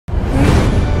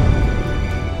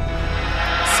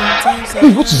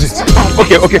Please, what is it?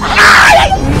 Okay.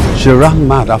 She ran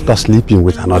mad after sleeping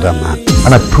with another man.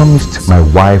 And I promised my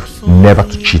wife never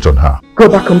to cheat on her. Go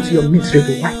back home to your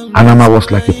miserable wife. Anama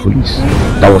was like a police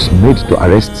that was made to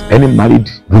arrest any married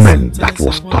woman that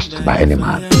was touched by any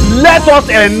man. Let us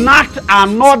enact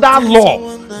another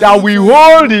law that will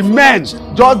hold the men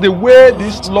just the way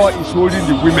this law is holding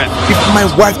the women. If my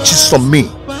wife cheats on me,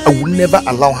 I will never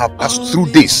allow her pass through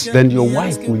this. Then your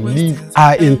wife will live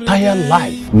her entire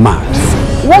life mad.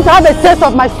 You want to have a taste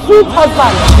of my sweet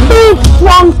husband? Big,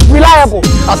 strong, reliable.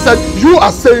 I said, you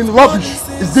are saying rubbish.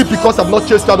 Is it because I'm not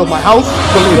chased out of my house?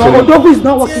 Your Odogu is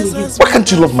not working with you. Why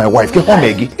can't you love my wife? Get home,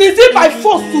 Maggie. Is it by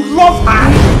force to love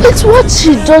her? It's what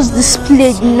she just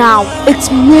displayed now.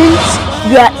 It means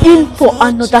you are in for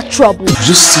another trouble.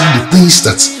 Just saying the things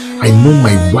that I know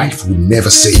my wife will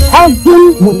never say.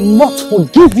 Heaven will not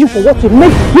forgive you for what you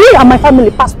made me and my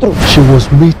family pass through. She was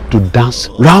made to dance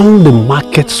round the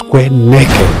market square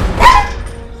naked.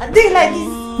 I did like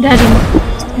this.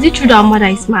 Daddy, is it true that mother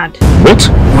is mad? What?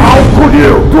 How could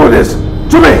you do this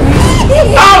to me?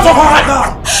 Out of my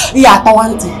house! Yeah, I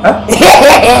want it. Out of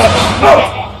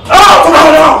my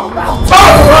house!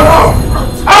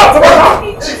 Out of my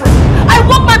house! I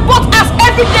work my butt ass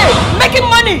every day, making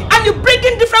money, and you bring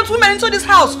in different women into this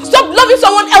house. Stop loving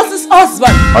someone else's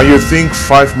husband. And you think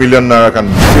 5 million naira can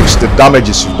fix the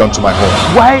damages you've done to my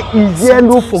home? Why is there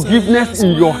no forgiveness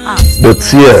in your heart? The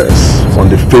tears on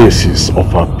the faces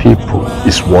of our people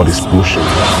is what is pushing.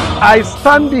 I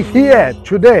stand here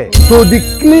today to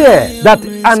declare that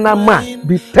Anama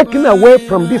be taken away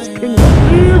from this kingdom.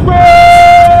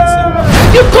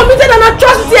 You committed an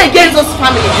atrocity against this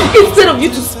family. Instead of you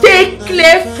to stay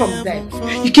clear from them,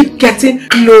 you keep getting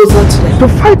closer to them. To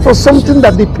fight for something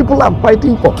that the people I'm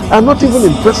fighting for are not even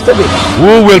interested in.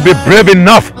 Who will be brave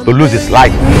enough to lose his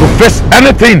life to face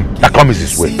anything that comes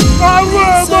his way?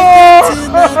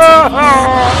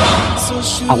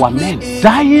 Our men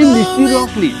dying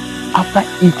mysteriously after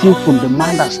eating from the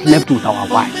man that slept with our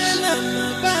wives.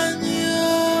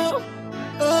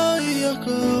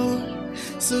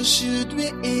 So should we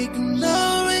ignore?